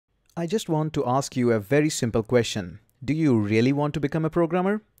I just want to ask you a very simple question. Do you really want to become a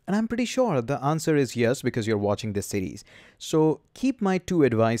programmer? And I'm pretty sure the answer is yes because you're watching this series. So keep my two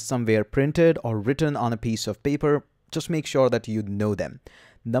advice somewhere printed or written on a piece of paper. Just make sure that you know them.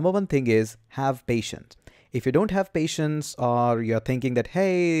 Number one thing is have patience. If you don't have patience or you're thinking that,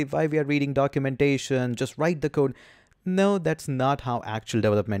 hey, why we are reading documentation, just write the code. No, that's not how actual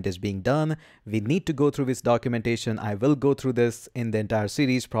development is being done. We need to go through this documentation. I will go through this in the entire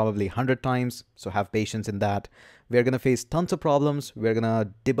series, probably 100 times. So have patience in that. We're going to face tons of problems. We're going to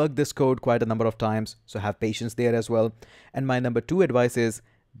debug this code quite a number of times. So have patience there as well. And my number two advice is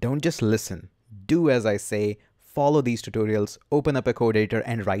don't just listen. Do as I say. Follow these tutorials, open up a code editor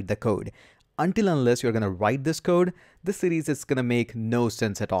and write the code. Until unless you're going to write this code, this series is going to make no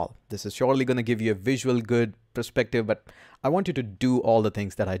sense at all. This is surely going to give you a visual good perspective, but I want you to do all the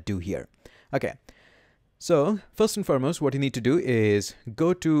things that I do here. Okay. So first and foremost, what you need to do is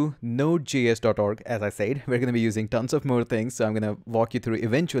go to nodejs.org. As I said, we're going to be using tons of more things. So I'm going to walk you through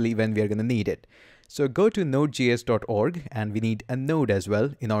eventually when we are going to need it. So go to nodejs.org and we need a node as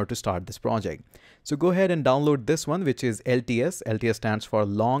well in order to start this project. So go ahead and download this one, which is LTS. LTS stands for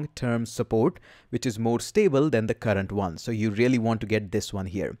long-term support, which is more stable than the current one. So you really want to get this one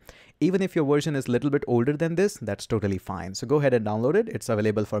here. Even if your version is a little bit older than this, that's totally fine. So go ahead and download it. It's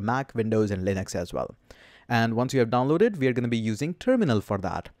available for Mac, Windows, and Linux as well. And once you have downloaded, we are going to be using terminal for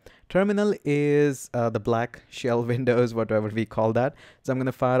that. Terminal is the black shell windows, whatever we call that. So I'm going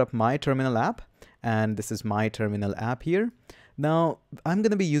to fire up my terminal app. And this is my terminal app here. Now, I'm going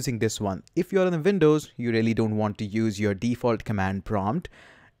to be using this one. If you're on Windows, you really don't want to use your default command prompt.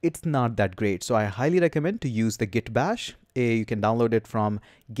 It's not that great. So I highly recommend to use the git bash. You can download it from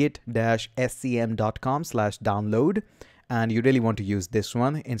git-scm.com/download. And you really want to use this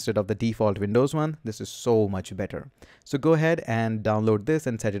one instead of the default Windows one. This is so much better. So go ahead and download this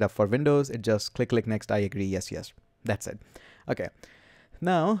and set it up for Windows. It just click next, I agree, yes, yes. That's it. Okay.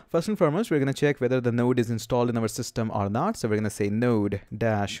 Now, first and foremost, we're going to check whether the node is installed in our system or not. So we're going to say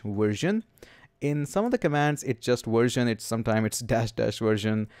node-version. In some of the commands, it's just version. Sometimes it's --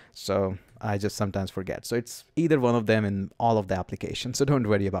 version. So I just sometimes forget. So it's either one of them in all of the applications. So don't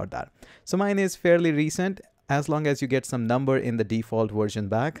worry about that. So mine is fairly recent. As long as you get some number in the default version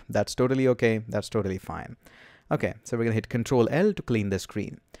back, that's totally okay. That's totally fine. Okay, so we're going to hit Control L to clean the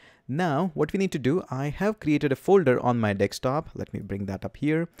screen. Now, what we need to do, I have created a folder on my desktop. Let me bring that up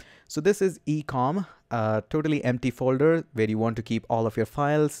here. So this is ecom, a totally empty folder where you want to keep all of your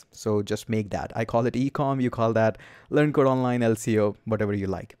files. So just make that. I call it ecom, you call that Learn Code Online, LCO, whatever you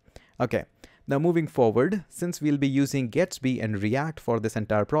like. Okay. Now moving forward, since we'll be using Gatsby and React for this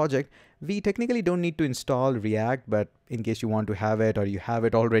entire project, we technically don't need to install React, but in case you want to have it or you have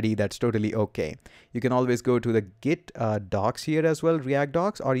it already, that's totally okay. You can always go to the Git docs here as well, React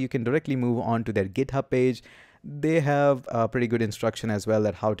docs, or you can directly move on to their GitHub page. They have a pretty good instruction as well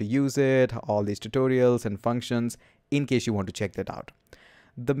at how to use it, all these tutorials and functions in case you want to check that out.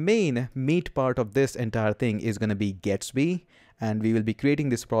 The main meat part of this entire thing is going to be Gatsby, and we will be creating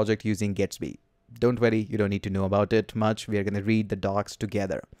this project using Gatsby. Don't worry, you don't need to know about it much. We are going to read the docs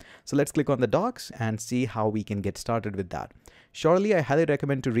together. So let's click on the docs and see how we can get started with that. Surely I highly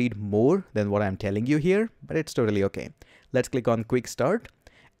recommend to read more than what I'm telling you here, but it's totally okay. Let's click on Quick Start.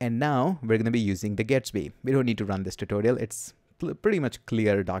 And now we're going to be using the Gatsby. We don't need to run this tutorial. It's pretty much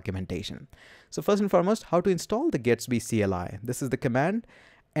clear documentation. So first and foremost, how to install the Gatsby CLI. This is the command.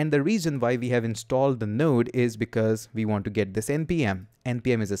 And the reason why we have installed the node is because we want to get this NPM.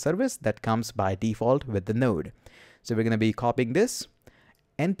 NPM is a service that comes by default with the node. So we're going to be copying this.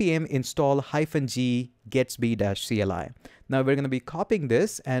 npm install -g gatsby-cli. Now we're going to be copying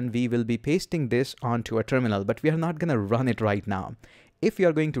this and we will be pasting this onto a terminal, but we are not going to run it right now. If you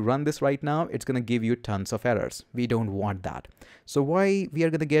are going to run this right now, it's going to give you tons of errors. We don't want that. So why we are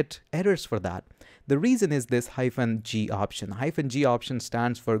going to get errors for that? The reason is this -g option. -g option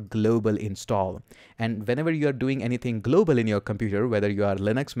stands for global install. And whenever you are doing anything global in your computer, whether you are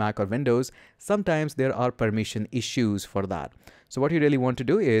Linux, Mac, or Windows, sometimes there are permission issues for that. So what you really want to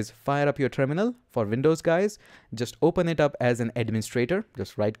do is fire up your terminal. For Windows guys, just open it up as an administrator.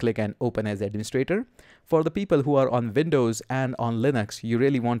 Just right click and open as administrator. For the people who are on Windows and on Linux, you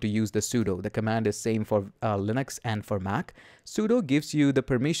really want to use the sudo. The command is same for Linux and for Mac. Sudo gives you the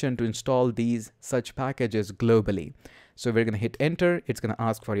permission to install these such packages globally. So we're going to hit enter. It's going to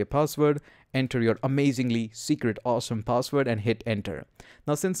ask for your password. Enter your amazingly secret awesome password and hit enter.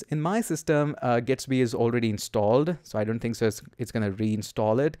 Now, since in my system, Gatsby is already installed, so I don't think so it's going to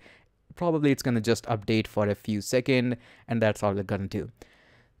reinstall it. Probably it's going to just update for a few seconds, and that's all we're going to do.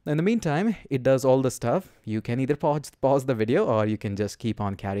 In the meantime, it does all the stuff. You can either pause the video or you can just keep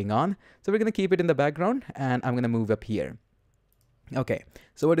on carrying on. So we're going to keep it in the background and I'm going to move up here. Okay,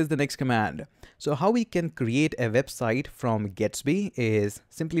 so what is the next command? So how we can create a website from Gatsby is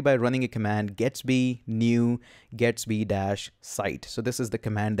simply by running a command gatsby new gatsby-site. So this is the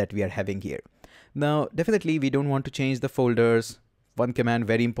command that we are having here. Now, definitely we don't want to change the folders. One command,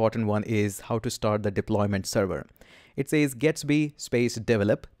 very important one, is how to start the deployment server. It says gatsby space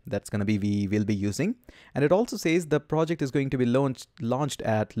develop. That's going to be we will be using. And it also says the project is going to be launched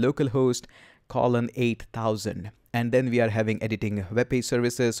at localhost 8000. And then we are having editing web page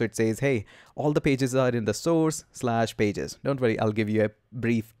services. So it says, hey, all the pages are in the source/pages. Don't worry, I'll give you a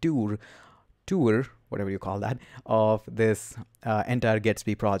brief tour, whatever you call that, of this entire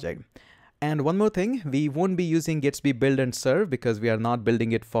Gatsby project. And one more thing, we won't be using Gatsby build and serve because we are not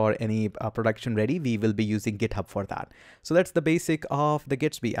building it for any production ready. We will be using GitHub for that. So that's the basic of the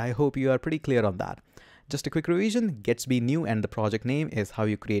Gatsby. I hope you are pretty clear on that. Just a quick revision, Gatsby new and the project name is how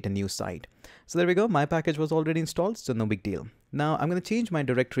you create a new site. So there we go. My package was already installed, so no big deal. Now I'm going to change my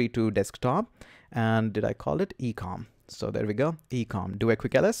directory to desktop, and did I call it ecom? So there we go, ecom. Do a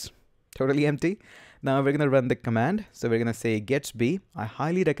quick ls, totally empty. Now we're going to run the command. So we're going to say gatsby. I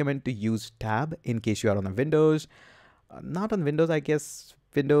highly recommend to use tab in case you are on a Windows. Not on Windows, I guess.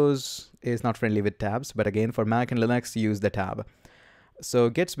 Windows is not friendly with tabs, but again, for Mac and Linux, use the tab.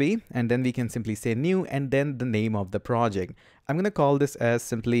 So gatsby, and then we can simply say new and then the name of the project. I'm going to call this as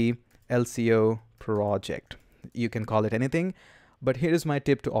simply LCO project. You can call it anything, but here is my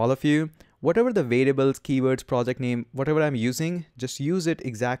tip to all of you. Whatever the variables, keywords, project name, whatever I'm using, just use it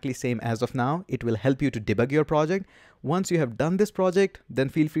exactly same as of now. It will help you to debug your project. Once you have done this project, then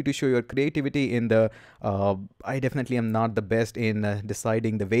feel free to show your creativity in the, I definitely am not the best in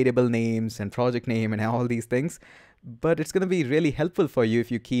deciding the variable names and project name and all these things, but it's going to be really helpful for you if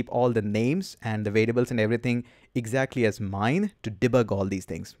you keep all the names and the variables and everything exactly as mine to debug all these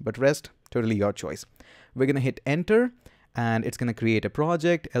things. But rest, totally your choice. We're going to hit enter. And it's going to create a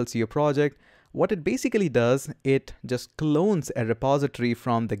project, LCO project. What it basically does, it just clones a repository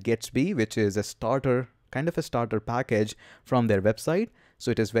from the Gatsby, which is a starter, kind of a starter package from their website.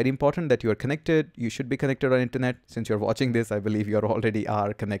 So it is very important that you are connected. You should be connected on internet. Since you're watching this, I believe you already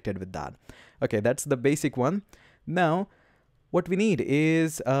are connected with that. Okay, that's the basic one. Now, what we need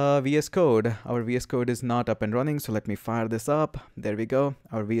is VS Code. Our VS Code is not up and running, so let me fire this up. There we go.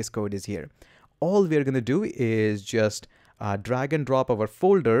 Our VS Code is here. All we're going to do is just drag and drop our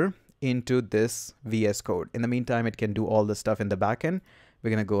folder into this VS Code. In the meantime, it can do all the stuff in the backend.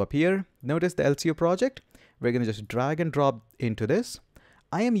 We're going to go up here. Notice the LCO project. We're going to just drag and drop into this.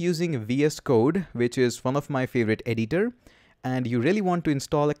 I am using VS Code, which is one of my favorite editor. And you really want to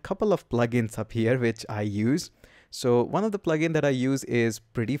install a couple of plugins up here, which I use. So one of the plugins that I use is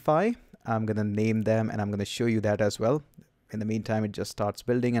Prettify. I'm going to name them and I'm going to show you that as well. In the meantime, it just starts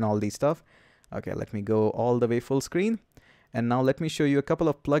building and all these stuff. Okay, let me go all the way full screen. And now let me show you a couple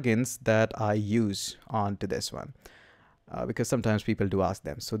of plugins that I use onto this one. Because sometimes people do ask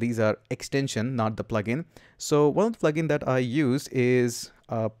them. So these are extension, not the plugin. So one of the plugin that I use is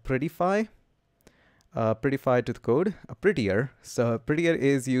Prettify. Prettify to the code, Prettier. So Prettier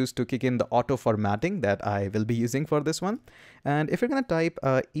is used to kick in the auto formatting that I will be using for this one. And if you're going to type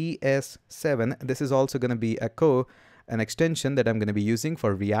ES7, this is also going to be an extension that I'm going to be using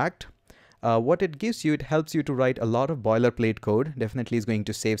for React. What it gives you, it helps you to write a lot of boilerplate code. Definitely is going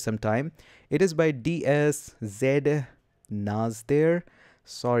to save some time. It is by DSZ Nazdir.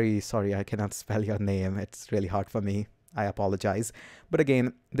 Sorry, I cannot spell your name. It's really hard for me. I apologize. But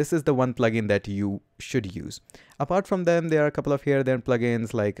again, this is the one plugin that you should use. Apart from them, there are a couple of here then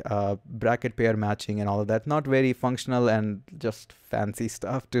plugins like bracket pair matching and all of that. Not very functional and just fancy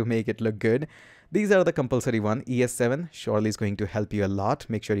stuff to make it look good. These are the compulsory one. ES7 surely is going to help you a lot.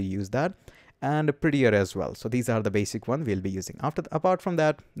 Make sure you use that. And Prettier as well. So these are the basic one we'll be using. Apart from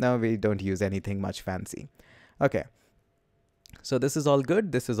that, now we don't use anything much fancy. Okay. So this is all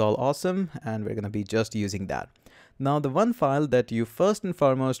good. This is all awesome. And we're going to be just using that. Now, the one file that you first and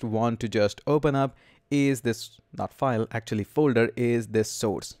foremost want to just open up is this, not file, actually folder, is this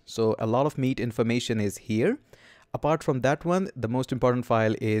source. So a lot of meat information is here. Apart from that one, the most important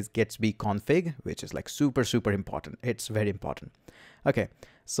file is gatsby config, which is like super important. It's very important. Okay,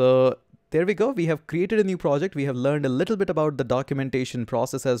 so there we go. We have created a new project. We have learned a little bit about the documentation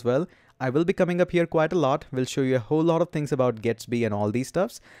process as well. I will be coming up here quite a lot. We'll show you a whole lot of things about Gatsby and all these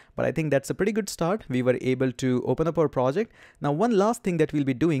stuffs. But I think that's a pretty good start. We were able to open up our project. Now, one last thing that we'll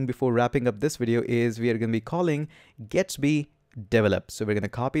be doing before wrapping up this video is we are going to be calling Gatsby develop. So we're going to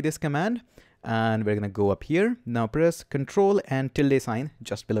copy this command. and we're going to go up here. Now press Control and tilde sign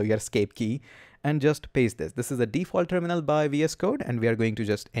just below your escape key and just paste this. This is a default terminal by VS Code, and we are going to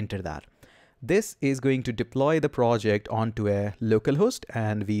just enter that. This is going to deploy the project onto a local host,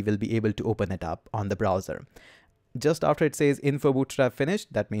 and we will be able to open it up on the browser. Just after it says info bootstrap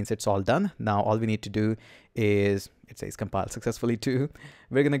finished, that means it's all done. Now all we need to do is, it says compile successfully too.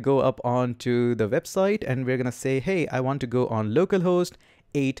 We're going to go up onto the website and we're going to say, hey, I want to go on localhost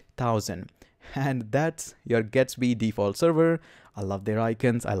 8000. And that's your Gatsby default server. I love their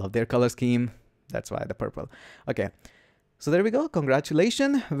icons. I love their color scheme. That's why the purple. Okay. So there we go.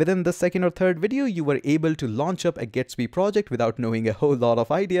 Congratulations. Within the second or third video, you were able to launch up a Gatsby project without knowing a whole lot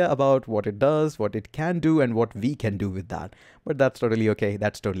of idea about what it does, what it can do, and what we can do with that. But that's totally okay.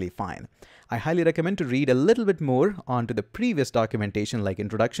 That's totally fine. I highly recommend to read a little bit more onto the previous documentation like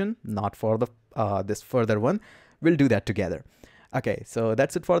introduction, not for the this further one. We'll do that together. Okay, so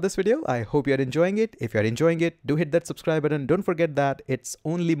that's it for this video. I hope you're enjoying it. If you're enjoying it, do hit that subscribe button. Don't forget that it's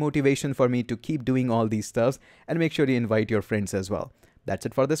only motivation for me to keep doing all these stuffs, and make sure you invite your friends as well. That's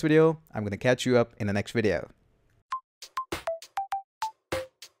it for this video. I'm going to catch you up in the next video.